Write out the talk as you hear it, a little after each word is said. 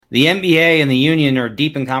The NBA and the union are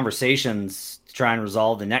deep in conversations to try and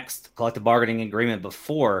resolve the next collective bargaining agreement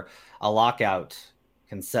before a lockout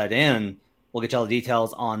can set in. We'll get you all the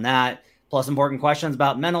details on that, plus important questions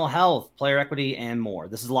about mental health, player equity, and more.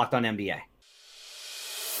 This is Locked On NBA.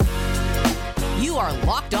 You are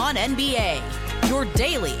Locked On NBA, your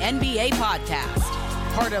daily NBA podcast.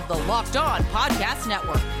 Part of the Locked On Podcast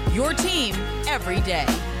Network, your team every day.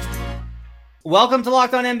 Welcome to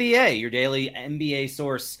Locked On NBA, your daily NBA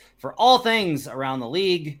source for all things around the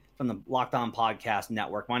league from the Locked On Podcast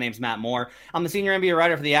Network. My name's Matt Moore. I'm the senior NBA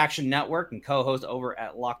writer for the Action Network and co-host over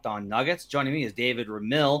at Locked On Nuggets. Joining me is David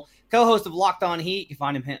Ramil, co-host of Locked On Heat. You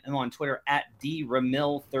can find him on Twitter at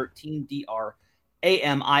DRamil13,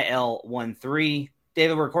 DRAMIL13.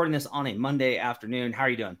 David, we're recording this on a Monday afternoon. How are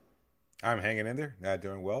you doing? I'm hanging in there,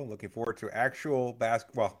 doing well. Looking forward to actual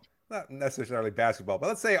basketball. Not necessarily basketball, but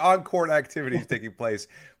let's say on-court activities taking place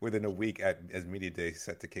within a week as Media Day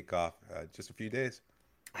set to kick off. Just a few days.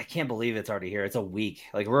 I can't believe it's already here. It's a week.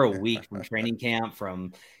 We're a week from training camp,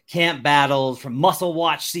 from camp battles, from muscle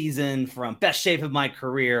watch season, from best shape of my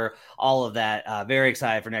career, all of that. Very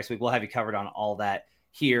excited for next week. We'll have you covered on all that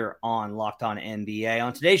here on Locked On NBA.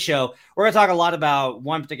 On today's show, we're going to talk a lot about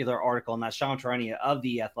one particular article, and that's Sean Tarania of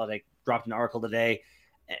The Athletic dropped an article today,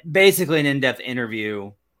 basically an in-depth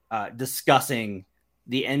interview discussing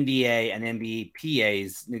the NBA and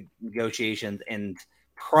NBPA's negotiations and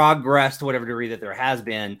progress to whatever degree that there has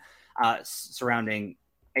been surrounding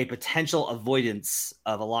a potential avoidance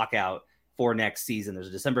of a lockout for next season. There's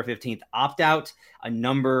a December 15th opt-out. A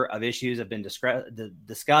number of issues have been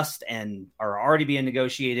discussed and are already being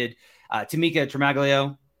negotiated. Tamika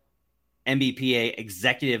Tremaglio, NBPA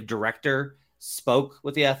executive director, spoke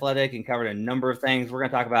with The Athletic and covered a number of things. We're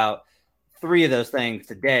going to talk about three of those things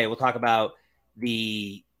today. We'll talk about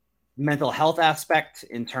the mental health aspect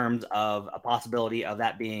in terms of a possibility of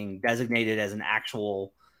that being designated as an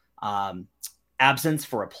actual absence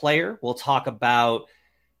for a player. We'll talk about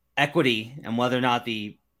equity and whether or not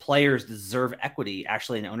the players deserve equity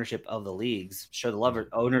actually in ownership of the leagues. Sure, the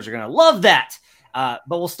owners are going to love that. But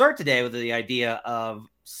we'll start today with the idea of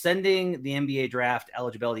sending the NBA draft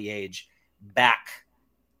eligibility age back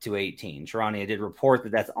to 18. Tarania did report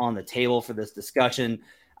that that's on the table for this discussion.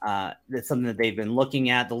 That's something that they've been looking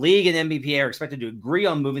at. The league and NBPA are expected to agree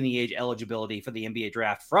on moving the age eligibility for the NBA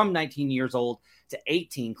draft from 19 years old to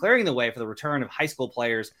 18, clearing the way for the return of high school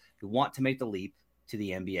players who want to make the leap to the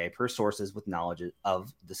NBA, per sources with knowledge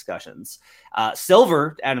of discussions. Adam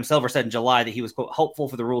Silver said in July that he was, quote, hopeful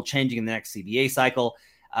for the rule changing in the next CBA cycle.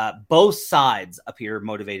 Both sides appear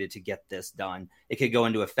motivated to get this done. It could go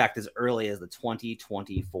into effect as early as the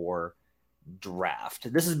 2024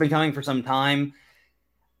 draft. This has been coming for some time.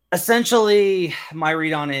 Essentially, my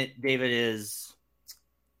read on it, David, is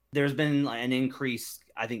there's been an increased,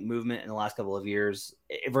 I think, movement in the last couple of years.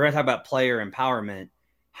 If we're going to talk about player empowerment,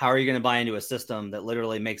 how are you going to buy into a system that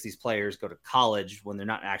literally makes these players go to college when they're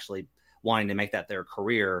not actually wanting to make that their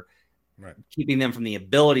career? Right. Keeping them from the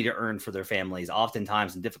ability to earn for their families,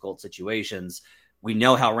 oftentimes in difficult situations. We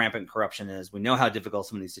know how rampant corruption is. We know how difficult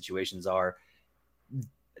some of these situations are.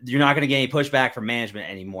 You're not going to get any pushback from management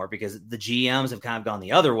anymore because the GMs have kind of gone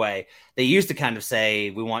the other way. They used to kind of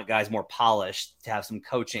say, we want guys more polished, to have some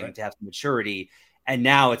coaching, right, to have some maturity. And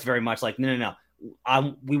now it's very much like, no.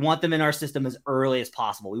 We want them in our system as early as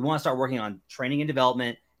possible. We want to start working on training and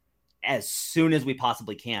development as soon as we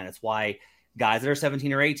possibly can. It's why guys that are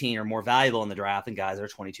 17 or 18 are more valuable in the draft than guys that are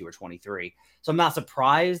 22 or 23. So I'm not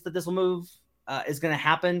surprised that this will move is going to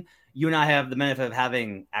happen. You and I have the benefit of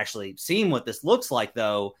having actually seen what this looks like,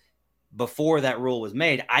 though, before that rule was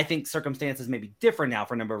made. I think circumstances may be different now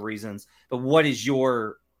for a number of reasons. But what is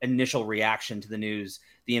your initial reaction to the news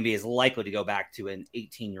the NBA is likely to go back to an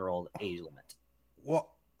 18-year-old age limit?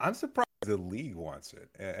 Well, I'm surprised the league wants it.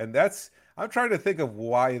 And I'm trying to think of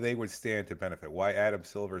why they would stand to benefit, why Adam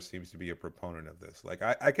Silver seems to be a proponent of this. Like,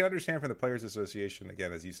 I can understand from the Players Association,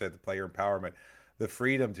 again, as you said, the player empowerment, the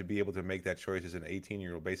freedom to be able to make that choice as an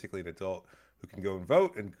 18-year-old, basically an adult who can go and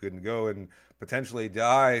vote and can go and potentially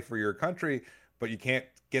die for your country, but you can't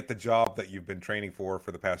get the job that you've been training for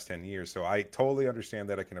the past 10 years. So I totally understand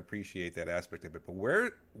that. I can appreciate that aspect of it. But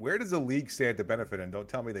where does the league stand to benefit? And don't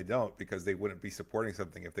tell me they don't, because they wouldn't be supporting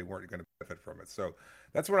something if they weren't going to benefit from it. So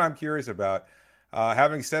that's what I'm curious about.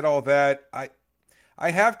 Having said all that,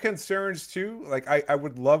 I have concerns too. Like I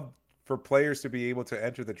would love for players to be able to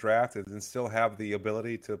enter the draft and then still have the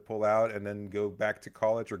ability to pull out and then go back to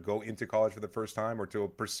college or go into college for the first time, or to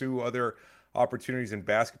pursue other opportunities in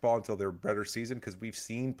basketball until their better season. Because we've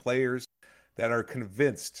seen players that are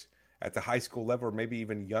convinced at the high school level or maybe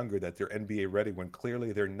even younger that they're NBA ready when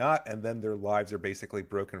clearly they're not. And then their lives are basically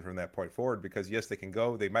broken from that point forward because, yes, they can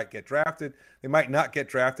go, they might get drafted, they might not get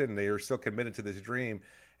drafted, and they are still committed to this dream.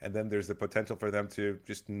 And then there's the potential for them to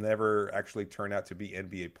just never actually turn out to be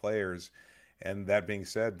NBA players. And that being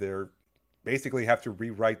said, they're basically have to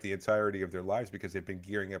rewrite the entirety of their lives because they've been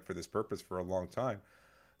gearing up for this purpose for a long time.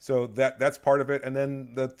 So that's part of it. And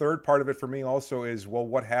then the third part of it for me also is, well,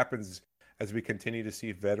 what happens as we continue to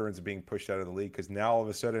see veterans being pushed out of the league? Because now all of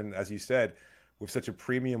a sudden, as you said, with such a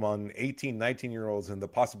premium on 18, 19-year-olds and the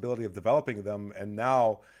possibility of developing them, and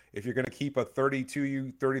now if you're going to keep a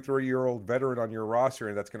 32, 33-year-old veteran on your roster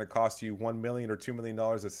and that's going to cost you $1 million or $2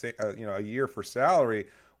 million a year for salary,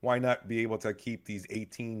 why not be able to keep these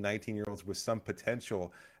 18, 19-year-olds with some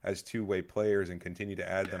potential as two-way players and continue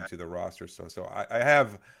to add them to the roster? So I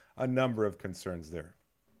have a number of concerns there.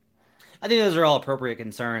 I think those are all appropriate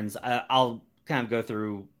concerns. I'll kind of go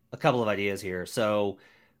through a couple of ideas here. So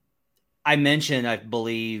I mentioned, I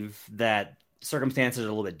believe that circumstances are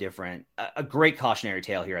a little bit different. A great cautionary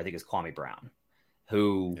tale here, I think, is Kwame Brown,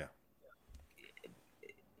 who,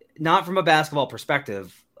 not from a basketball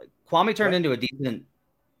perspective, Kwame turned into a decent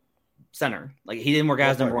center. Like, he didn't work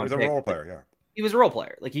out as number one. He was a role player, yeah. He was a role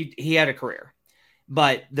player. Like, he had a career.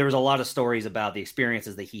 But there was a lot of stories about the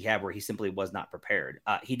experiences that he had where he simply was not prepared.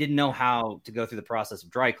 He didn't know how to go through the process of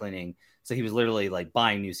dry cleaning. So he was literally like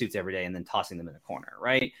buying new suits every day and then tossing them in a corner,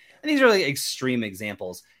 right? And these are like extreme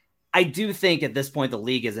examples. I do think at this point, the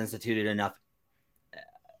league has instituted enough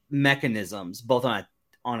mechanisms, both on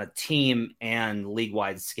a team and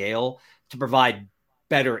league-wide scale, to provide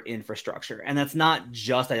better infrastructure. And that's not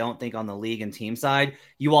just, I don't think, on the league and team side.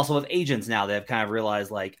 You also have agents now that have kind of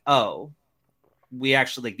realized, like, oh, we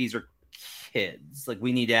actually, like, these are kids. Like,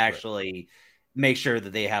 we need to actually make sure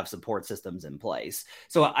that they have support systems in place.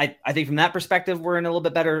 So I think from that perspective, we're in a little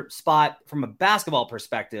bit better spot. From a basketball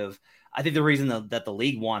perspective, I think the reason that the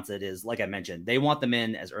league wants it is, like I mentioned, they want them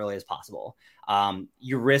in as early as possible.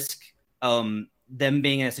 You risk them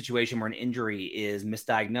being in a situation where an injury is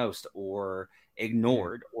misdiagnosed or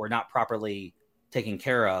ignored or not properly taken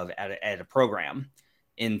care of at a program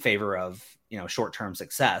in favor of, short-term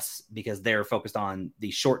success, because they're focused on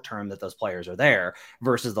the short term that those players are there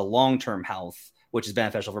versus the long-term health, which is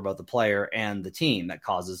beneficial for both the player and the team. That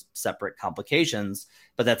causes separate complications,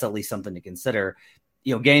 but that's at least something to consider.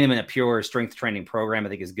 Getting them in a pure strength training program, I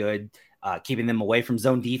think, is good. Keeping them away from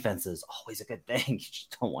zone defenses, always a good thing. You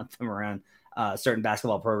just don't want them around certain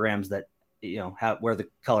basketball programs that, wear the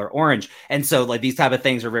color orange. And so, like, these type of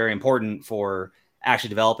things are very important for actually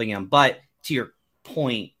developing them. But to your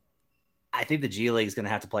point, I think the G League is going to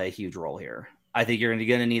have to play a huge role here. I think you're going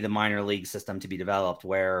to need the minor league system to be developed,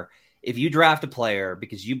 where if you draft a player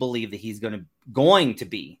because you believe that he's going to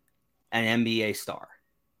be an NBA star,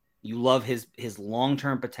 you love his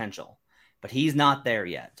long-term potential, but he's not there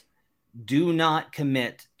yet, do not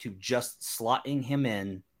commit to just slotting him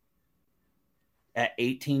in at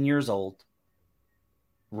 18 years old,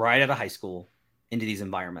 right out of high school, into these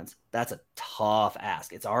environments. That's a tough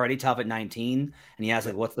ask. It's already tough at 19. And he asks,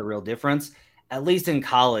 like, what's the real difference? At least in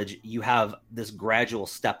college, you have this gradual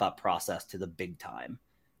step up process to the big time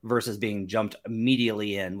versus being jumped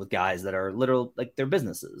immediately in with guys that are literal, like, their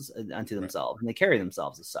businesses unto themselves, and they carry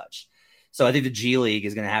themselves as such. So I think the G League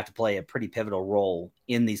is going to have to play a pretty pivotal role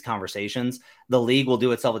in these conversations. The league will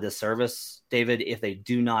do itself a disservice, David, if they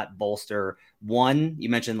do not bolster. One, you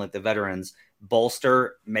mentioned, like, the veterans,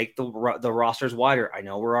 bolster, make the rosters wider. I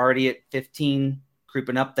know we're already at 15,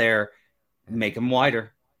 creeping up there. Make them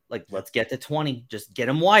wider. Like, let's get to 20. Just get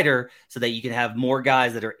them wider so that you can have more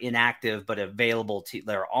guys that are inactive but available to,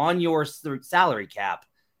 that are on your salary cap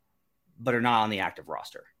but are not on the active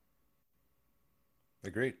roster.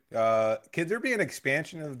 Agreed. Could there be an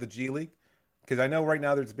expansion of the G League? Because I know right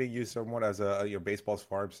now it's being used somewhat as a baseball's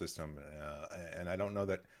farm system, and I don't know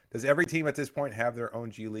that. Does every team at this point have their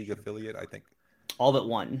own G League affiliate? I think all but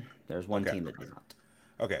one. There's one team that does not.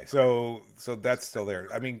 Okay, so that's still there.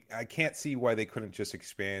 I mean, I can't see why they couldn't just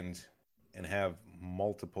expand and have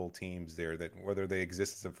multiple teams there, that whether they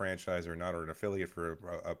exist as a franchise or not, or an affiliate for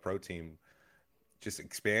a pro team, just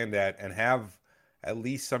expand that and have at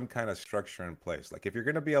least some kind of structure in place. Like, if you're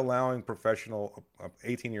going to be allowing professional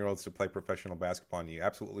 18-year-olds to play professional basketball, and you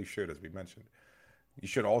absolutely should, as we mentioned, you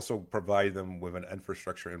should also provide them with an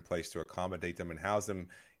infrastructure in place to accommodate them and house them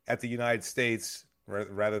at the United States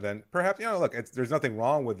rather than perhaps, look, there's nothing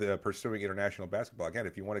wrong with pursuing international basketball. Again,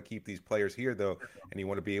 if you want to keep these players here, though, and you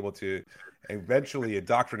want to be able to eventually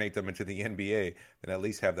indoctrinate them into the NBA, then at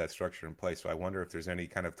least have that structure in place. So I wonder if there's any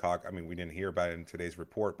kind of talk. I mean, we didn't hear about it in today's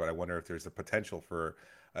report, but I wonder if there's a potential for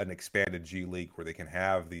an expanded G League where they can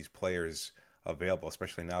have these players available,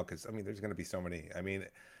 especially now, because I mean, there's going to be so many. I mean,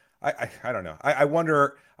 I don't know. I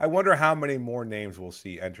wonder how many more names we'll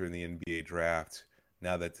see enter in the NBA draft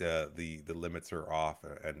now that the limits are off,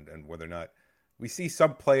 and whether or not we see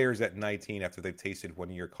some players at 19 after they've tasted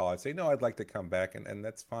 1 year college say, no, I'd like to come back, and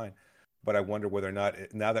that's fine. But I wonder whether or not,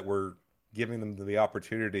 now that we're giving them the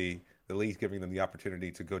opportunity, the league's giving them the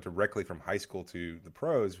opportunity to go directly from high school to the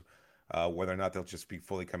pros, whether or not they'll just be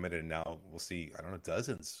fully committed. And now we'll see, I don't know,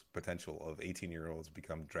 dozens potential of 18-year-olds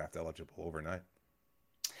become draft eligible overnight.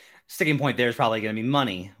 Sticking point there is probably going to be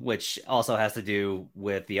money, which also has to do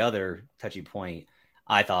with the other touchy point,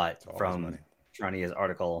 I thought, from Trania's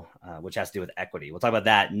article, which has to do with equity. We'll talk about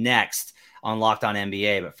that next on Locked On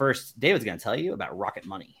NBA. But first, David's going to tell you about Rocket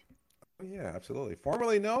Money. Yeah, absolutely.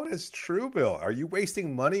 Formerly known as Truebill. Are you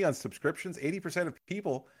wasting money on subscriptions? 80% of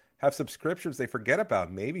people have subscriptions they forget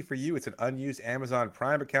about. Maybe for you, it's an unused Amazon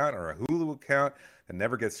Prime account or a Hulu account that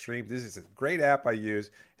never gets streamed. This is a great app I use.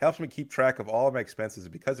 It helps me keep track of all of my expenses.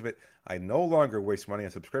 And because of it, I no longer waste money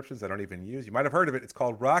on subscriptions I don't even use. You might have heard of it. It's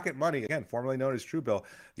called Rocket Money. Again, formerly known as Truebill.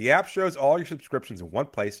 The app shows all your subscriptions in one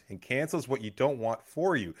place and cancels what you don't want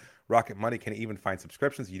for you. Rocket Money can even find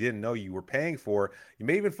subscriptions you didn't know you were paying for. You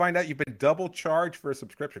may even find out you've been double charged for a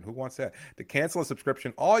subscription. Who wants that? To cancel a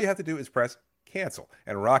subscription, all you have to do is press cancel,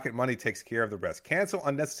 and Rocket Money takes care of the rest. Cancel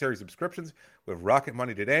unnecessary subscriptions with Rocket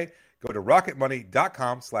Money today. Go to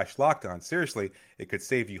rocketmoney.com/lockedon. Seriously, it could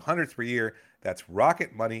save you hundreds per year. That's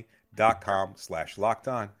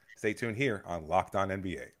rocketmoney.com/lockedon. Stay tuned here on Locked On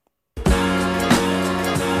NBA.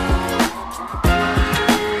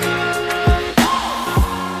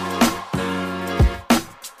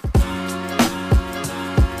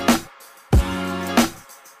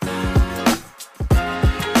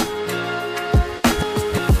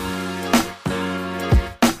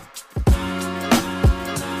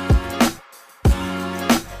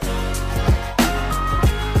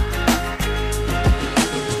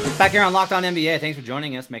 Back here on Locked On NBA, thanks for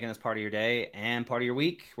joining us, making us part of your day and part of your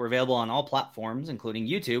week. We're available on all platforms, including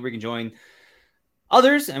YouTube, where you can join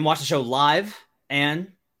others and watch the show live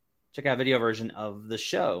and check out a video version of the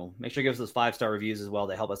show. Make sure you give us those 5-star reviews as well.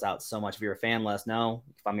 They help us out so much. If you're a fan, let us know.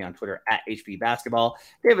 You can find me on Twitter at HP Basketball.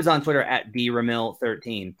 David's on Twitter at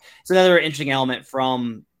DRamil13. It's another interesting element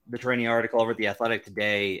from the Training article over at The Athletic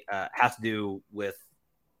today. Has to do with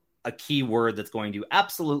a key word that's going to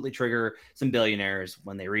absolutely trigger some billionaires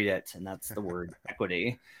when they read it, and that's the word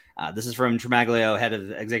equity. This is from Tremaglio, head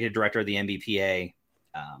of executive director of the NBPA.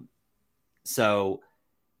 So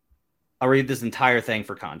I'll read this entire thing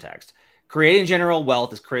for context. Creating general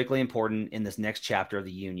wealth is critically important in this next chapter of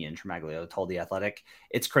the union, Tremaglio told The Athletic.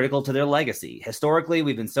 It's critical to their legacy. Historically,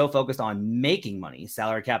 we've been so focused on making money,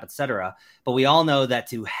 salary cap, etc., but we all know that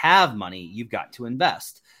to have money, you've got to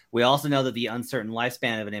invest. We also know that the uncertain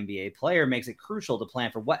lifespan of an NBA player makes it crucial to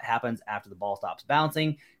plan for what happens after the ball stops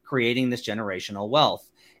bouncing, creating this generational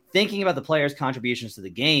wealth. Thinking about the players' contributions to the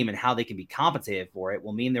game and how they can be compensated for it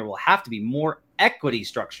will mean there will have to be more equity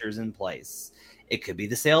structures in place. It could be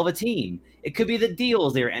the sale of a team. It could be the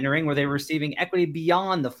deals they're entering where they're receiving equity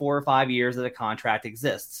beyond the 4 or 5 years that a contract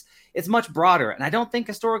exists. It's much broader, and I don't think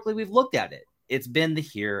historically we've looked at it. It's been the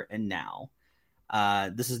here and now.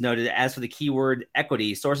 This is noted. As for the keyword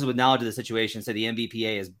equity, sources with knowledge of the situation say the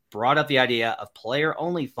NBPA has brought up the idea of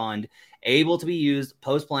player-only fund able to be used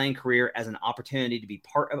post-playing career as an opportunity to be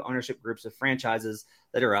part of ownership groups of franchises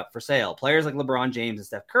that are up for sale. Players like LeBron James and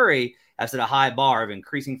Steph Curry have set a high bar of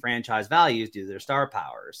increasing franchise values due to their star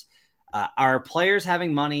powers. Are players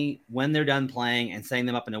having money when they're done playing and setting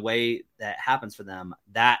them up in a way that happens for them?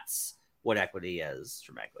 That's what equity is,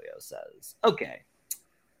 Tremaglio says. Okay.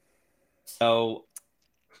 So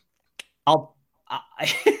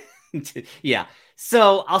yeah.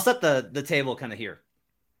 So I'll set the table kind of here.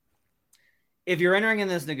 If you're entering in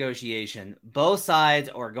this negotiation, both sides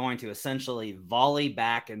are going to essentially volley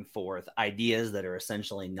back and forth ideas that are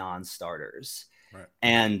essentially non-starters. Right.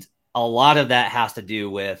 And a lot of that has to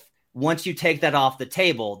do with once you take that off the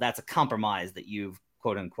table, that's a compromise that you've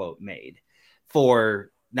quote unquote made.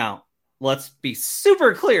 For now, let's be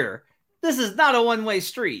super clear. This is not a one-way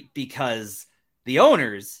street because the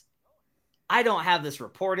owners, I don't have this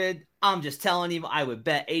reported. I'm just telling you, I would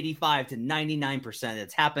bet 85 to 99%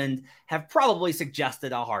 it's happened, have probably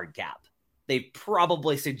suggested a hard cap. They've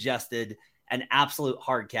probably suggested an absolute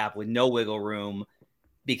hard cap with no wiggle room.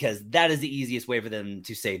 because that is the easiest way for them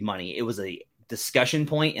to save money. It was a discussion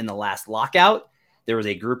point in the last lockout. There was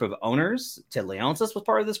a group of owners, Ted Leonsis was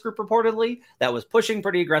part of this group reportedly, that was pushing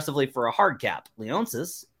pretty aggressively for a hard cap.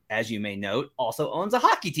 Leonsis, as you may note, also owns a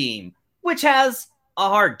hockey team, which has a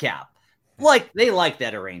hard cap. They like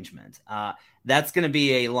that arrangement. That's going to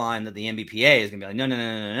be a line that the NBPA is going to be like,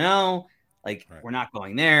 no. Right. We're not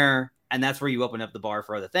going there. And that's where you open up the bar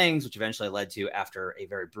for other things, which eventually led to, after a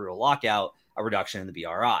very brutal lockout, a reduction in the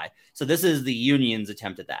BRI. So this is the union's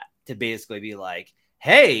attempt at that, to basically be like,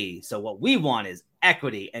 hey, so what we want is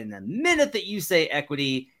equity. And the minute that you say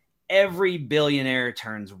equity, every billionaire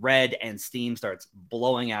turns red and steam starts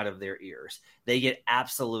blowing out of their ears. They get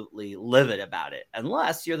absolutely livid about it,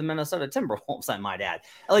 unless you're the Minnesota Timberwolves, I might add.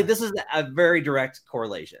 This is a very direct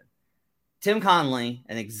correlation. Tim Connelly,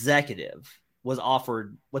 an executive, was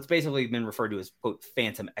offered what's basically been referred to as, quote,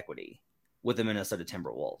 phantom equity with the Minnesota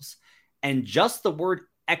Timberwolves. And just the word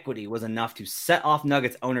equity was enough to set off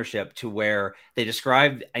Nuggets ownership to where they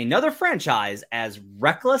described another franchise as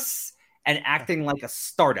reckless and acting like a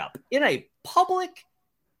startup in a public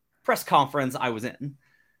press conference I was in.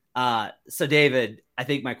 So, David, I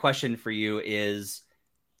think my question for you is,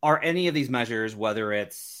 are any of these measures, whether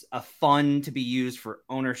it's a fund to be used for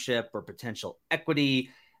ownership or potential equity,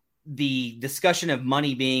 the discussion of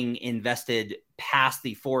money being invested past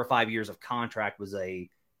the 4 or 5 years of contract was a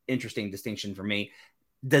interesting distinction for me.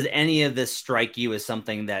 Does any of this strike you as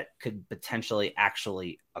something that could potentially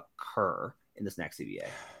actually occur in this next CBA?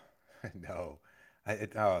 No,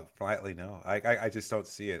 flatly no. I just don't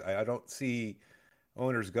see it. I don't see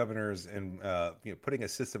owners, governors, and putting a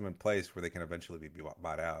system in place where they can eventually be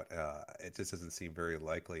bought out. It just doesn't seem very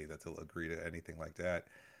likely that they'll agree to anything like that.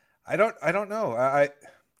 I don't know.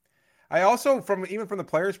 I also, even from the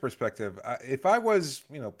player's perspective, if I was,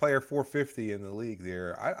 player 450 in the league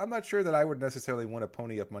there, I'm not sure that I would necessarily want to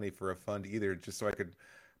pony up money for a fund either, just so I could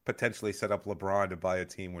potentially set up LeBron to buy a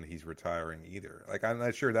team when he's retiring either. I'm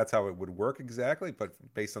not sure that's how it would work exactly, but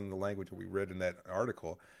based on the language that we read in that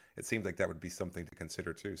article, it seems like that would be something to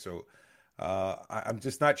consider too. So I'm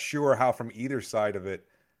just not sure how from either side of it,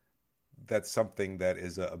 that's something that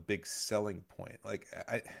is a big selling point.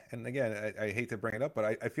 I hate to bring it up, but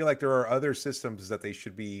I feel like there are other systems that they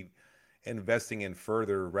should be investing in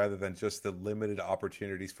further, rather than just the limited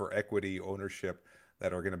opportunities for equity ownership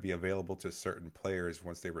that are going to be available to certain players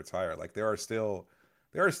once they retire. There are still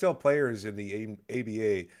players in the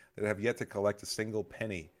ABA that have yet to collect a single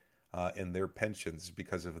penny in their pensions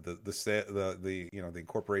because of the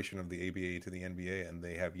incorporation of the ABA to the NBA, and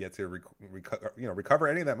they have yet to recover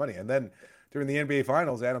any of that money. And then during the NBA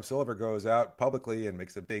Finals, Adam Silver goes out publicly and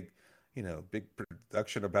makes a big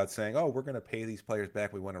production about saying, "Oh, we're going to pay these players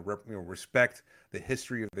back. We want to respect the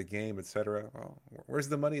history of the game, etc." Well, where's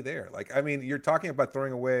the money there? You're talking about not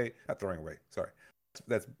throwing away. Sorry,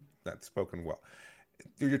 that's spoken well.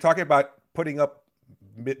 You're talking about putting up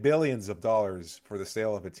billions of dollars for the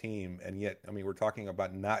sale of a team, and yet, we're talking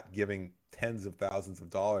about not giving tens of thousands of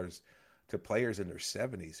dollars to players in their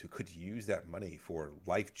 70s who could use that money for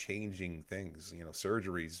life-changing things,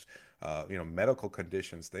 surgeries, medical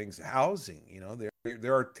conditions, things, housing.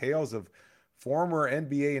 There are tales of former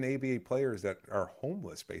NBA and ABA players that are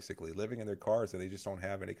homeless, basically living in their cars, and they just don't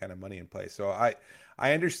have any kind of money in place. So I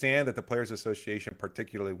understand that the Players Association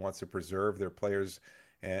particularly wants to preserve their players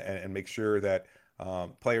and make sure that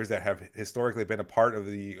players that have historically been a part of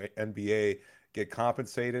the NBA get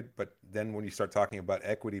compensated. But then when you start talking about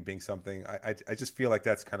equity being something, I just feel like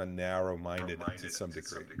that's kind of narrow-minded to some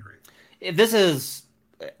degree. If this is,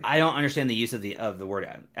 I don't understand the use of the word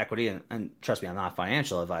equity, and trust me, I'm not a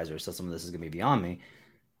financial advisor, so some of this is going to be beyond me.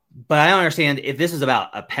 But I don't understand if this is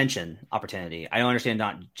about a pension opportunity. I don't understand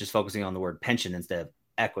not just focusing on the word pension instead of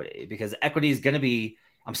equity, because equity is going to be,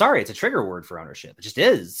 I'm sorry, it's a trigger word for ownership. It just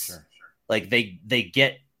is. Sure. They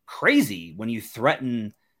get crazy when you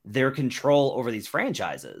threaten their control over these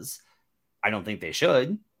franchises. I don't think they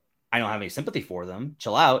should. I don't have any sympathy for them.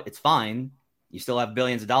 Chill out. It's fine. You still have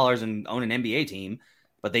billions of dollars and own an NBA team,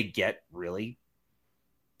 but they get really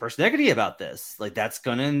persnickety about this. That's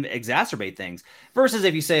going to exacerbate things. Versus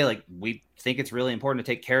if you say, we think it's really important to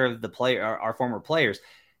take care of the player, our former players.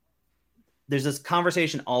 There's this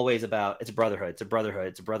conversation always about it's a brotherhood, it's a brotherhood,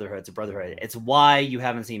 it's a brotherhood, it's a brotherhood. It's why you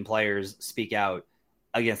haven't seen players speak out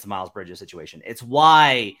against the Miles Bridges situation. It's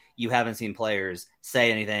why you haven't seen players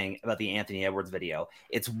say anything about the Anthony Edwards video.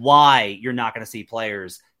 It's why you're not going to see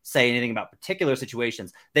players say anything about particular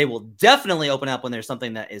situations. They will definitely open up when there's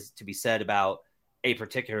something that is to be said about a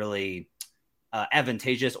particularly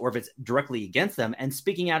advantageous, or if it's directly against them, and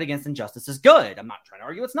speaking out against injustice is good. I'm not trying to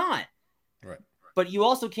argue it's not. Right. But you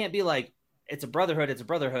also can't be like, it's a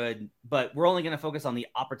brotherhood, but we're only going to focus on the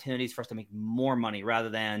opportunities for us to make more money rather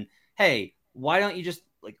than, hey, why don't you just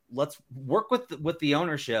let's work with the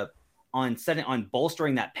ownership on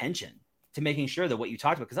bolstering that pension to making sure that what you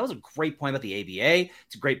talked about, because that was a great point about the ABA.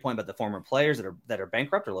 It's a great point about the former players that are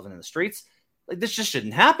bankrupt or living in the streets. This just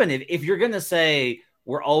shouldn't happen. If you're going to say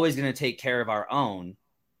we're always going to take care of our own,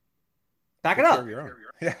 back it up.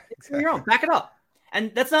 Yeah, exactly. Your own. Back it up.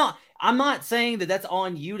 And I'm not saying that that's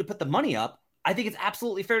on you to put the money up. I think it's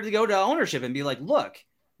absolutely fair to go to ownership and be like, look,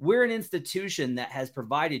 we're an institution that has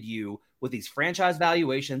provided you with these franchise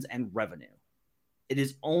valuations and revenue. It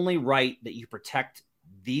is only right that you protect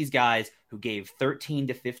these guys who gave 13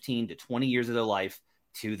 to 15 to 20 years of their life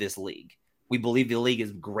to this league. We believe the league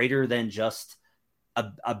is greater than just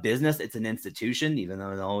a business. It's an institution, even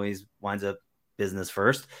though it always winds up business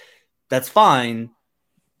first. That's fine.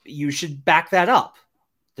 You should back that up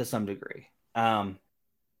to some degree. I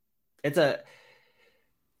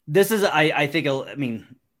mean,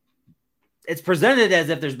 it's presented as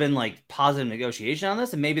if there's been like positive negotiation on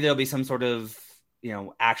this, and maybe there'll be some sort of,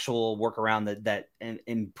 actual workaround that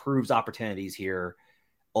improves opportunities here.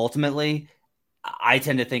 Ultimately, I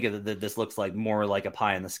tend to think of that this looks like more like a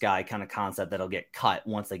pie in the sky kind of concept that'll get cut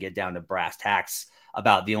once they get down to brass tacks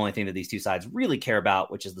about the only thing that these two sides really care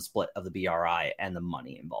about, which is the split of the BRI and the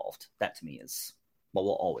money involved. That to me is what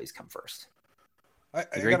will always come first. I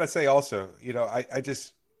gotta say also, I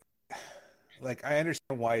just I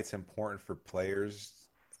understand why it's important for players.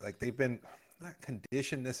 Like, they've been not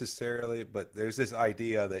conditioned necessarily, but there's this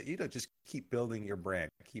idea that, just keep building your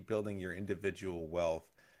brand, keep building your individual wealth,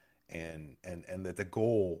 and that the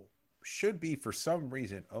goal should be, for some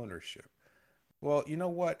reason, ownership. Well, you know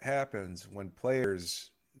what happens when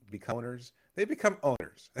players become owners? They become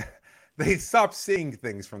owners. They stop seeing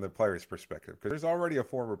things from the player's perspective, because there's already a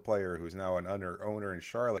former player who's now an owner in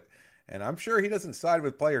Charlotte, and I'm sure he doesn't side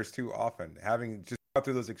with players too often. Having just gone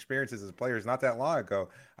through those experiences as players not that long ago,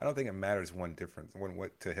 I don't think it matters one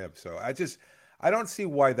to him. So I don't see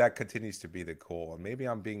why that continues to be the goal. And maybe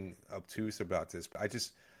I'm being obtuse about this, but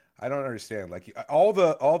I don't understand. Like, all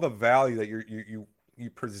the value that you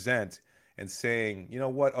present and saying, you know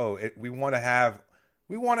what? We want to have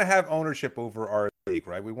ownership over our league,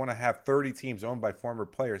 right? We want to have 30 teams owned by former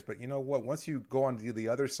players. But you know what? Once you go on to the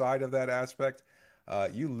other side of that aspect,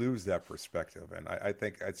 you lose that perspective. And I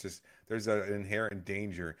think it's just, there's an inherent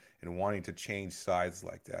danger in wanting to change sides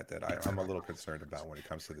like that I'm a little concerned about when it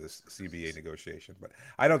comes to this CBA negotiation. But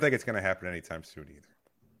I don't think it's going to happen anytime soon either.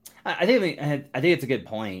 I think it's a good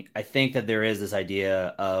point. I think that there is this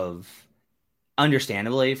idea of,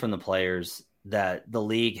 understandably from the players, that the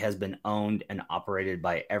league has been owned and operated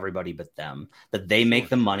by everybody but them, that they make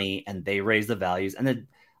the money and they raise the values. And then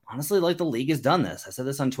honestly, the league has done this. I said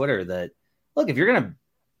this on Twitter that, look, if you're going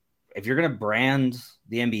to brand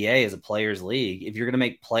the NBA as a players league, if you're going to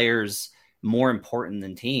make players more important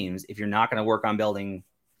than teams, if you're not going to work on building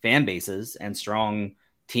fan bases and strong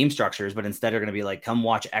team structures, but instead are going to be like, come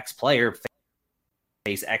watch X player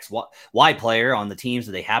face X Y player on the teams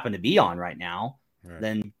that they happen to be on right now, right,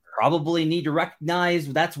 then probably need to recognize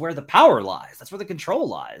that's where the power lies. That's where the control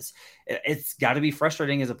lies. It's got to be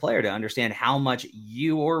frustrating as a player to understand how much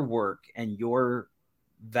your work and your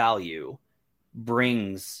value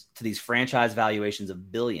brings to these franchise valuations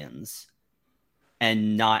of billions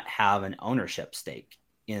and not have an ownership stake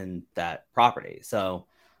in that property. So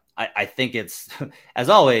I think it's, as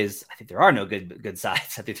always, I think there are no good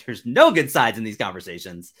sides. I think there's no good sides in these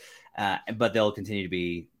conversations, but they'll continue to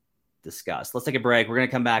be discussed. Let's take a break. We're going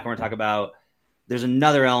to come back. We're going to talk about, there's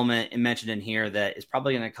another element mentioned in here that is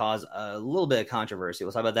probably going to cause a little bit of controversy.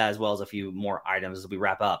 We'll talk about that as well as a few more items as we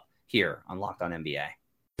wrap up here on Locked On NBA.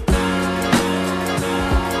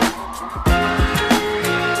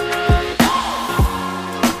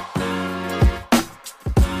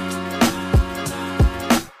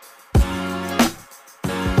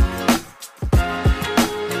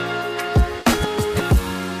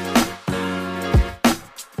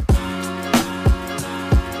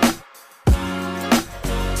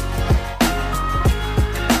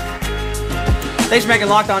 Thanks for making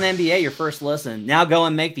Locked On NBA your first listen. Now go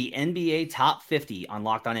and make the NBA Top 50 on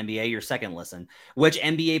Locked On NBA your second listen. Which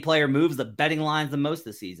NBA player moves the betting lines the most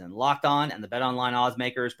this season? Locked On and the BetOnline odds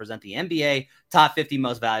makers present the NBA Top 50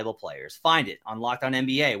 most valuable players. Find it on Locked On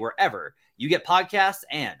NBA wherever you get podcasts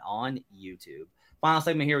and on YouTube. Final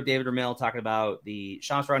segment here with David Ramil talking about the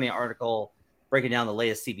Shams Charania article, breaking down the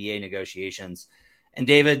latest CBA negotiations. And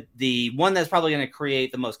David, the one that's probably going to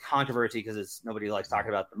create the most controversy, because nobody likes talking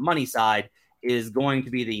about the money side, is going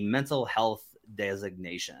to be the mental health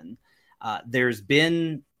designation. There's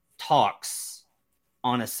been talks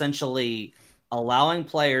on essentially allowing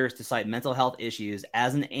players to cite mental health issues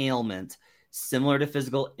as an ailment similar to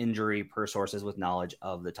physical injury per sources with knowledge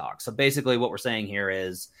of the talk. So basically what we're saying here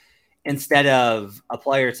is, instead of a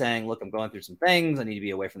player saying, look, I'm going through some things, I need to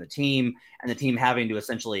be away from the team, and the team having to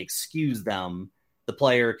essentially excuse them, the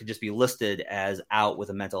player could just be listed as out with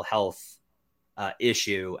a mental health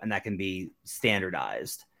issue, and that can be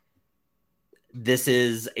standardized. This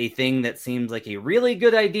is a thing that seems like a really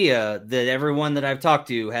good idea that everyone that I've talked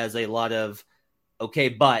to has a lot of okay,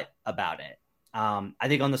 but about it. I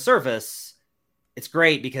think on the surface, it's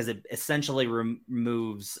great because it essentially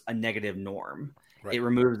removes a negative norm. Right. It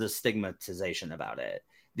removes the stigmatization about it.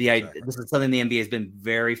 Exactly. This is something the NBA has been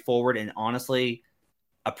very forward and honestly,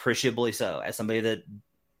 appreciably so. As somebody that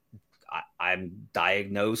I'm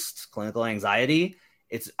diagnosed clinical anxiety,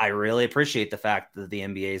 I really appreciate the fact that the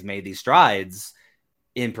NBA has made these strides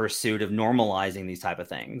in pursuit of normalizing these type of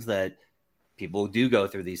things, that people do go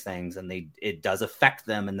through these things and it does affect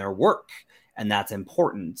them in their work. And that's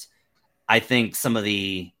important. I think some of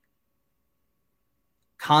the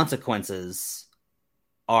consequences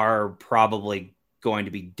are probably going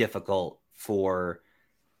to be difficult for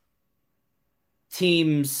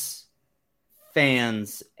teams,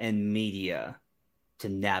 fans, and media to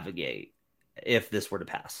navigate if this were to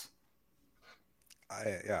pass.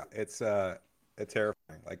 It's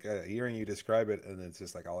terrifying. Like hearing you describe it, and it's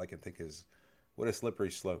just like all I can think is, what a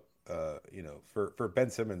slippery slope. For Ben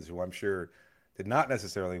Simmons, who I'm sure did not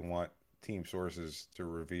necessarily want team sources to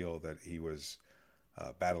reveal that he was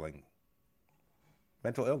battling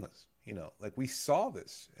mental illness. Like we saw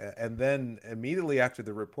this, and then immediately after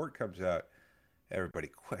the report comes out, everybody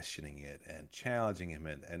questioning it and challenging him,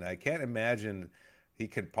 and I can't imagine he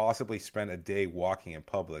could possibly spend a day walking in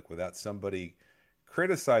public without somebody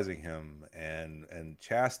criticizing him and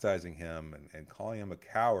chastising him and calling him a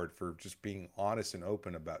coward for just being honest and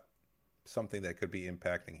open about something that could be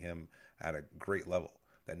impacting him at a great level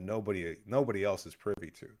that nobody else is privy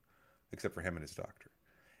to, except for him and his doctor.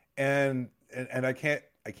 And I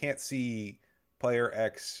can't see player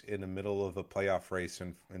X in the middle of a playoff race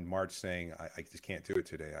in March saying, I just can't do it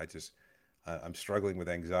today. I'm struggling with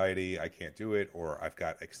anxiety. I can't do it. Or I've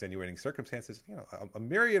got extenuating circumstances, a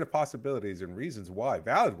myriad of possibilities and reasons why,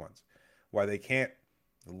 valid ones, why they can't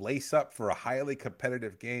lace up for a highly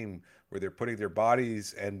competitive game where they're putting their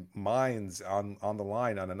bodies and minds on the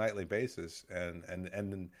line on a nightly basis.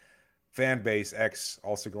 And fan base X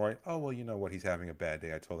also going, oh, well, you know what? He's having a bad day.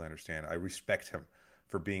 I totally understand. I respect him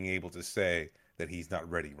for being able to say that he's not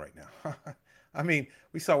ready right now. I mean,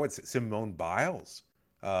 we saw what Simone Biles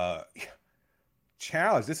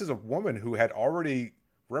challenged. This is a woman who had already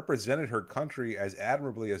represented her country as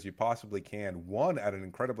admirably as you possibly can, won at an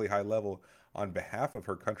incredibly high level on behalf of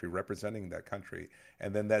her country, representing that country.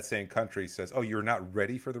 And then that same country says, oh, you're not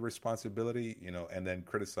ready for the responsibility, and then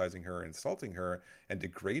criticizing her, insulting her, and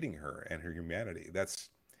degrading her and her humanity. That's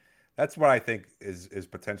what I think is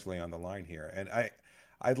potentially on the line here. And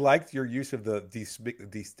I liked your use of the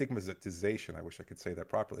destigmatization. I wish I could say that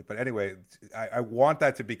properly. But anyway, I want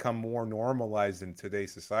that to become more normalized in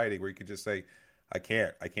today's society, where you could just say, I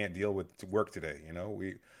can't deal with work today.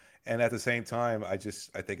 And at the same time, I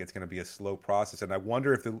think it's going to be a slow process. And I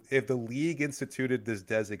wonder if the league instituted this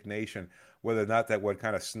designation, whether or not that would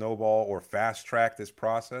kind of snowball or fast track this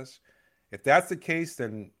process. If that's the case,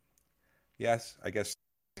 then yes, I guess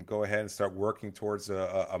go ahead and start working towards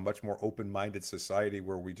a much more open-minded society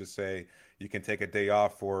where we just say you can take a day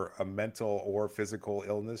off for a mental or physical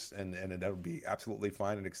illness, and that would be absolutely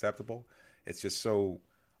fine and acceptable. It's just so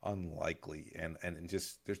unlikely, and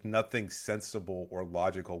just there's nothing sensible or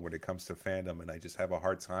logical when it comes to fandom, and I just have a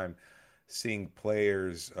hard time seeing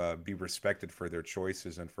players be respected for their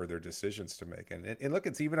choices and for their decisions to make. And look,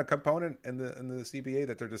 it's even a component in the CBA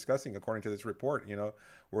that they're discussing, according to this report,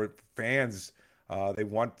 where fans they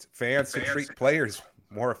want fans to treat players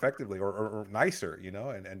more effectively or nicer,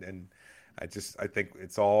 and I think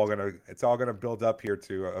it's all gonna build up here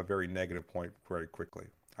to a very negative point very quickly.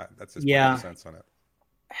 That's just my sense on it.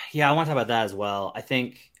 Yeah, I want to talk about that as well. I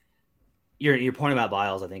think your point about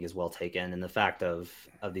Biles, I think, is well taken, and the fact of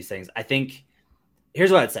these things. I think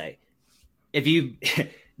here's what I'd say: if you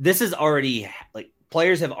this is already like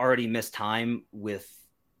players have already missed time with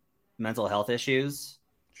mental health issues,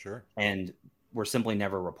 sure, and were simply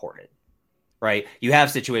never reported. Right? You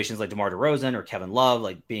have situations like DeMar DeRozan or Kevin Love,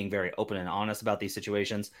 like being very open and honest about these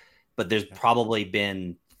situations, but there's probably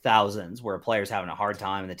been thousands where a player's having a hard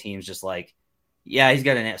time and the team's just like, yeah, he's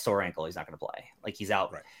got a sore ankle, he's not going to play. Like he's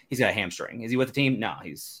out. Right. He's got a hamstring. Is he with the team? No,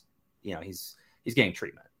 he's getting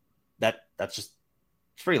treatment. That's just,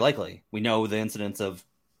 it's pretty likely. We know the incidents of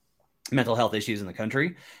mental health issues in the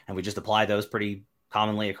country, and we just apply those pretty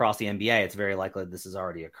commonly across the NBA, it's very likely this has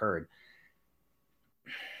already occurred.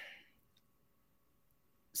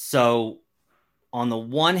 So on the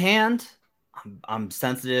one hand, I'm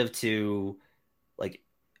sensitive to like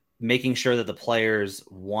making sure that the players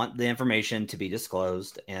want the information to be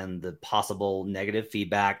disclosed and the possible negative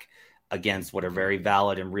feedback against what are very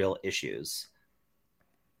valid and real issues.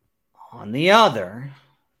 On the other,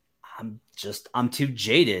 I'm too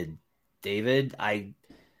jaded, David.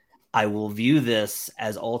 I will view this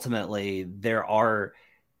as ultimately there are,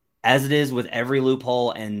 as it is with every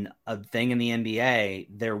loophole and a thing in the NBA,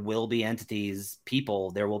 there will be entities,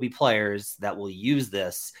 people, there will be players that will use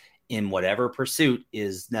this in whatever pursuit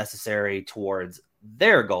is necessary towards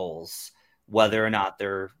their goals, whether or not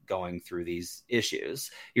they're going through these issues.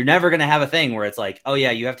 You're never going to have a thing where it's like, oh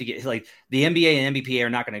yeah, you have to get, like, the NBA and NBPA are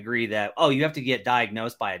not going to agree that, oh, you have to get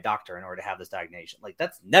diagnosed by a doctor in order to have this diagnosis. Like,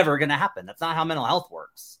 that's never going to happen. That's not how mental health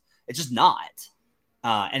works. It's just not.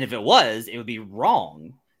 And if it was, it would be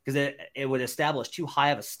wrong, because it would establish too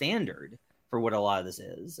high of a standard for what a lot of this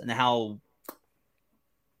is and how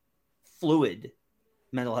fluid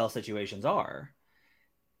mental health situations are.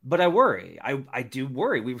 But I worry. I do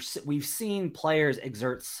worry. We've seen players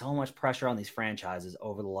exert so much pressure on these franchises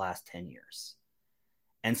over the last 10 years.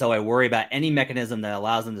 And so I worry about any mechanism that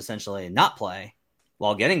allows them to essentially not play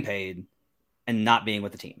while getting paid and not being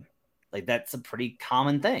with the team. Like, that's a pretty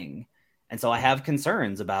common thing. And so I have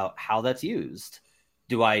concerns about how that's used.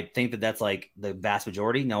 Do I think that that's like the vast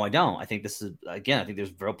majority? No, I don't. I think this is, again, I think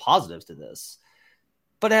there's real positives to this.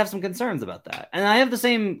 But I have some concerns about that. And I have the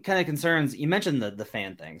same kind of concerns. You mentioned the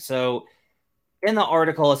fan thing. So in the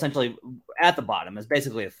article, essentially at the bottom is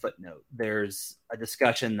basically a footnote. There's a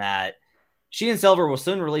discussion that she and Silver will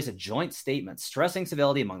soon release a joint statement stressing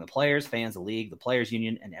civility among the players, fans, the league, the players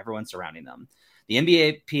union, and everyone surrounding them. The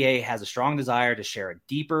NBA has a strong desire to share a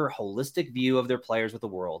deeper, holistic view of their players with the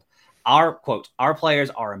world. Our players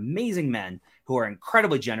are amazing men who are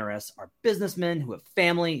incredibly generous, are businessmen who have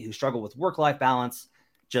family, who struggle with work-life balance,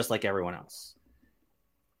 just like everyone else.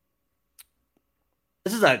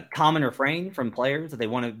 This is a common refrain from players that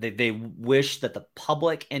they wish that the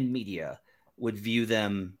public and media would view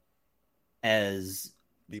them as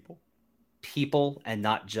people and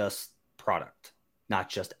not just product, not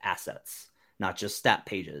just assets, not just stat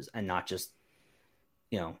pages, and not just,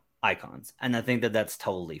 icons. And I think that that's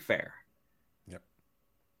totally fair. Yep.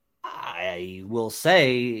 I will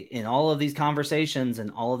say, in all of these conversations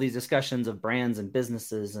and all of these discussions of brands and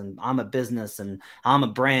businesses, and I'm a business and I'm a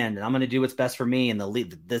brand and I'm going to do what's best for me, and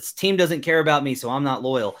this team doesn't care about me, so I'm not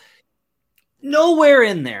loyal. Nowhere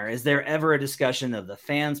in there is there ever a discussion of the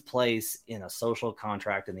fans' place in a social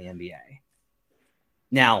contract in the NBA.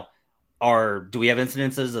 Now, do we have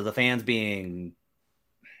incidences of the fans being,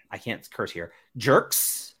 I can't curse here,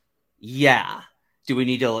 jerks? Yeah. Does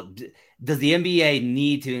the NBA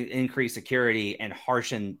need to increase security and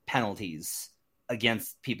harshen penalties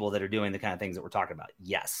against people that are doing the kind of things that we're talking about?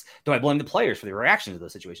 Yes. Do I blame the players for the reaction to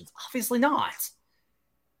those situations? Obviously not.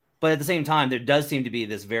 But at the same time, there does seem to be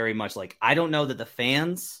this very much like, I don't know that the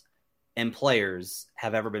fans and players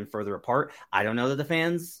have ever been further apart. I don't know that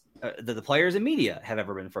that the players and media have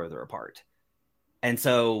ever been further apart. And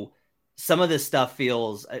so some of this stuff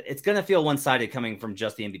it's going to feel one-sided coming from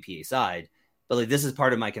just the NBPA side. But like, this is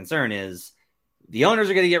part of my concern is the owners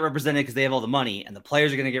are going to get represented because they have all the money, and the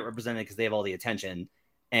players are going to get represented because they have all the attention.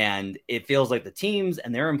 And it feels like the teams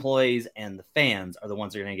and their employees and the fans are the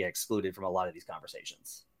ones that are going to get excluded from a lot of these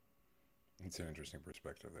conversations. It's an interesting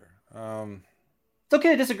perspective there. It's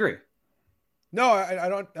okay to disagree. No, I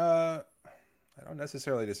don't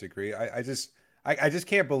necessarily disagree. I just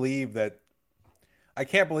can't believe that. I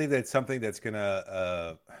can't believe that it's something that's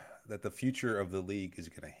gonna that the future of the league is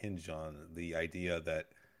gonna hinge on the idea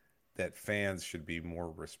that fans should be more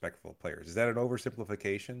respectful of players. Is that an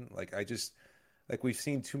oversimplification? Like we've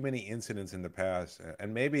seen too many incidents in the past,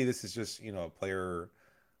 and maybe this is just a player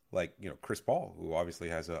like Chris Paul, who obviously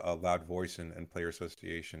has a loud voice in player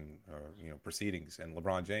association proceedings, and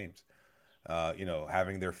LeBron James.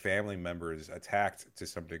 Having their family members attacked to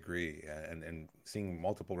some degree, and seeing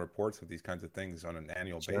multiple reports of these kinds of things on an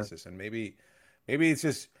annual basis. And maybe it's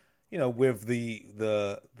just, with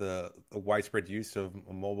the widespread use of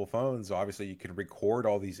mobile phones, obviously you can record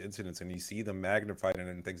all these incidents and you see them magnified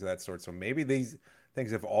and things of that sort. So maybe these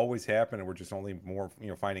things have always happened and we're just only more,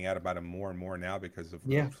 finding out about them more and more now because of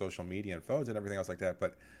social media and phones and everything else like that.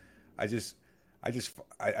 But I just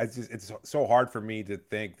it's so hard for me to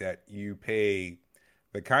think that you pay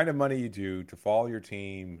the kind of money you do to follow your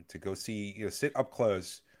team, to go see, sit up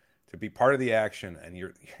close, to be part of the action. And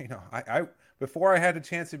before I had a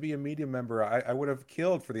chance to be a media member, I would have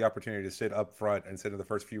killed for the opportunity to sit up front and sit in the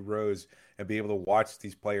first few rows and be able to watch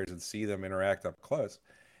these players and see them interact up close.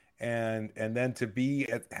 And then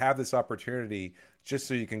to have this opportunity just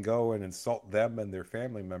so you can go and insult them and their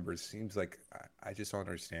family members seems like I just don't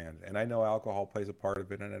understand. And I know alcohol plays a part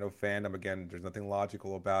of it, and I know fandom, again, there's nothing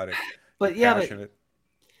logical about it. But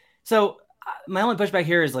so my only pushback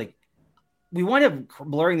here is like we wind up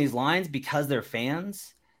blurring these lines because they're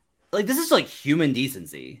fans. Like this is like human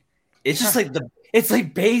decency. It's just like it's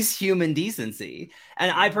like base human decency.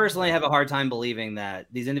 And I personally have a hard time believing that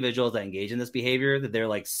these individuals that engage in this behavior, that they're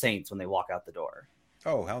like saints when they walk out the door.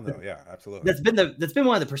 Oh, hell no. Yeah, absolutely. That's been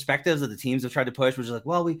one of the perspectives that the teams have tried to push, which is like,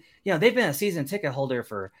 well, they've been a season ticket holder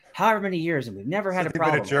for however many years and we've never had a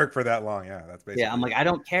problem. Been a jerk for that long. Yeah, that's basically. Yeah, I'm like, I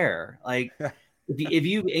don't care. Like if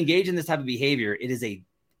you engage in this type of behavior, it is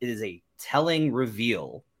a telling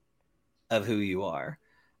reveal of who you are.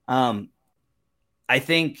 I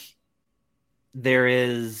think there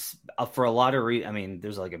is for a lot of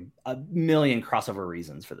there's like a million crossover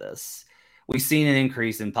reasons for this. We've seen an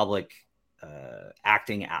increase in public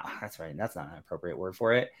acting out. That's right. That's not an appropriate word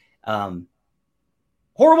for it.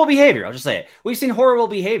 Horrible behavior. I'll just say it. We've seen horrible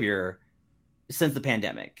behavior since the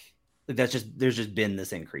pandemic. There's just been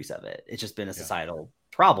this increase of it. It's just been a societal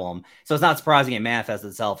problem. So it's not surprising it manifests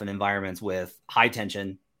itself in environments with high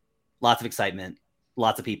tension, lots of excitement,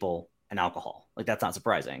 lots of people, and alcohol. Like that's not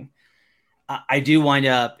surprising. I do wind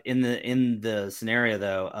up in the scenario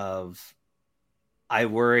though of I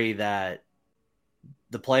worry that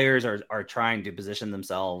the players are trying to position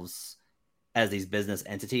themselves as these business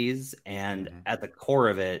entities, and at the core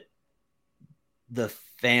of it, the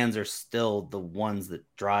fans are still the ones that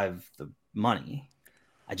drive the money.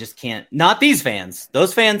 I just can't. Not these fans.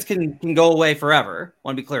 Those fans can go away forever. I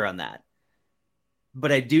want to be clear on that.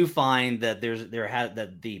 But I do find that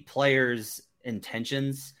that the players'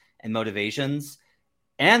 intentions and motivations,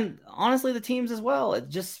 and honestly the teams as well, it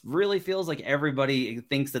just really feels like everybody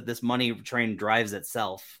thinks that this money train drives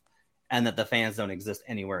itself and that the fans don't exist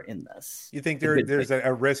anywhere in this. You think there's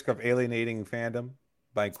a risk of alienating fandom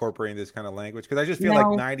by incorporating this kind of language? Because I just feel like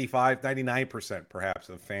 99% perhaps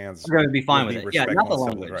of fans are going to be fine with it. Yeah, not the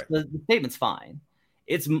language. Right. The statement's fine.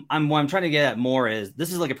 What I'm trying to get at more is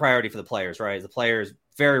this is like a priority for the players, right? The players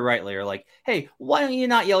very rightly are like, hey, why don't you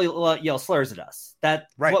not yell slurs at us? Why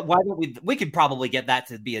don't we could probably get that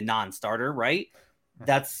to be a non-starter, right?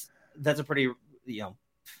 That's a pretty,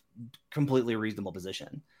 completely reasonable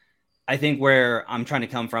position. I think where I'm trying to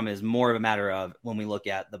come from is more of a matter of when we look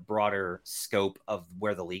at the broader scope of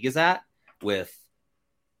where the league is at with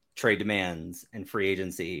trade demands and free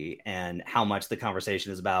agency and how much the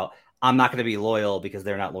conversation is about, I'm not going to be loyal because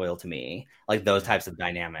they're not loyal to me, like those types of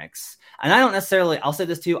dynamics. And I don't necessarily, I'll say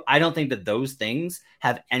this too, I don't think that those things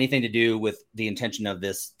have anything to do with the intention of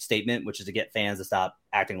this statement, which is to get fans to stop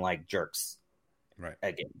acting like jerks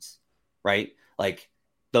at games, right? Like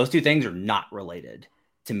those two things are not related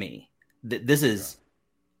to me. This is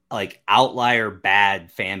like outlier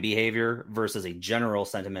bad fan behavior versus a general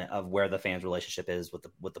sentiment of where the fans' relationship is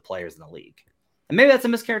with the players in the league. And maybe that's a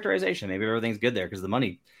mischaracterization. Maybe everything's good there because the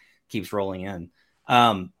money keeps rolling in.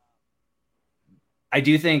 I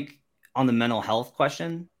do think on the mental health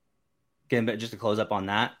question, again, just to close up on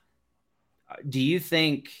that, do you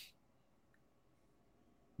think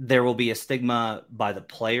there will be a stigma by the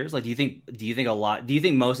players? Like, do you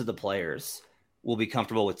think most of the players will be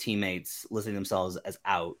comfortable with teammates listing themselves as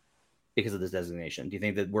out because of this designation? Do you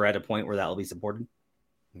think that we're at a point where that will be supported?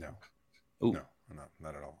 No. Ooh. No,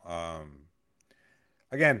 not at all.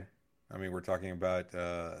 Again, I mean, we're talking about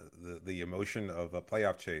the emotion of a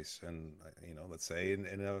playoff chase, and let's say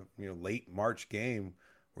in a late March game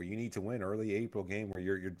where you need to win, early April game where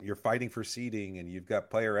you're fighting for seeding, and you've got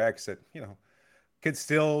player X that could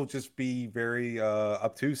still just be very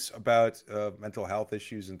obtuse about mental health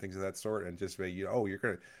issues and things of that sort, and just say, you're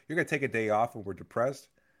gonna take a day off and we're depressed.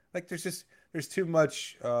 Like there's too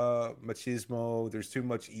much machismo, there's too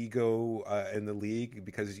much ego in the league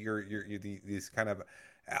because you're these kind of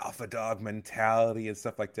alpha dog mentality and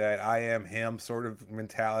stuff like that. I am him sort of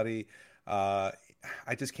mentality. I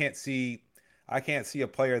just can't see a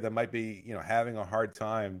player that might be having a hard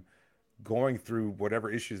time going through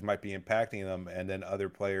whatever issues might be impacting them, and then other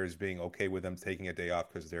players being okay with them taking a day off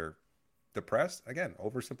because they're depressed. Again,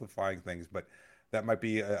 oversimplifying things, but that might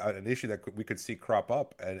be an issue that we could see crop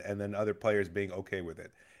up, and then other players being okay with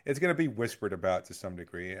it. It's going to be whispered about to some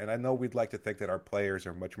degree, and I know we'd like to think that our players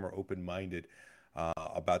are much more open-minded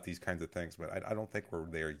about these kinds of things, but I don't think we're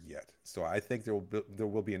there yet. So I think there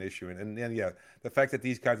will be an issue, and the fact that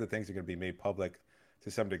these kinds of things are going to be made public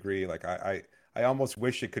to some degree, like I almost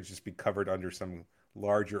wish it could just be covered under some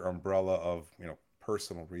larger umbrella of,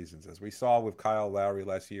 personal reasons, as we saw with Kyle Lowry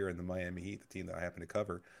last year in the Miami Heat, the team that I happen to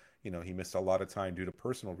cover. He missed a lot of time due to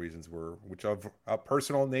personal reasons, which of a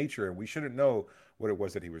personal nature, and we shouldn't know what it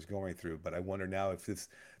was that he was going through. But I wonder now if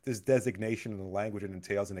this designation and the language it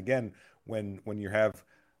entails, and again, when you have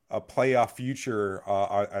a playoff future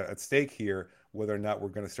at stake here, whether or not we're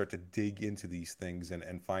going to start to dig into these things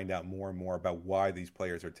and find out more and more about why these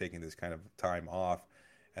players are taking this kind of time off,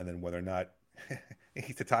 and then whether or not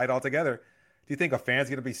to tie it all together. Do you think a fan's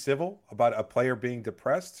going to be civil about a player being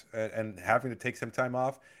depressed and having to take some time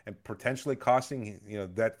off and potentially costing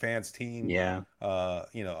that fan's team a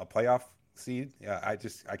playoff seed? Yeah,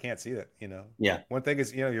 I can't see that. Yeah. One thing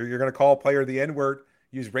is you're going to call a player the N-word,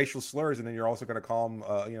 use racial slurs, and then you're also going to call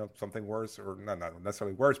them something worse, or not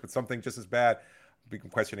necessarily worse, but something just as bad. Be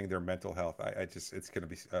questioning their mental health. It's going to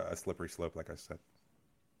be a slippery slope, like I said.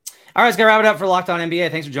 All right, let's get wrap it up for Locked On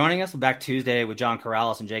NBA. Thanks for joining us. We're back Tuesday with John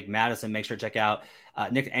Corrales and Jake Madison. Make sure to check out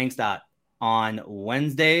Nick Angstadt on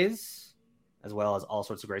Wednesdays, as well as all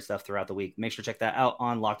sorts of great stuff throughout the week. Make sure to check that out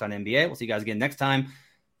on Locked On NBA. We'll see you guys again next time.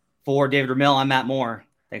 For David Ramil, I'm Matt Moore.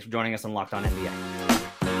 Thanks for joining us on Locked On NBA.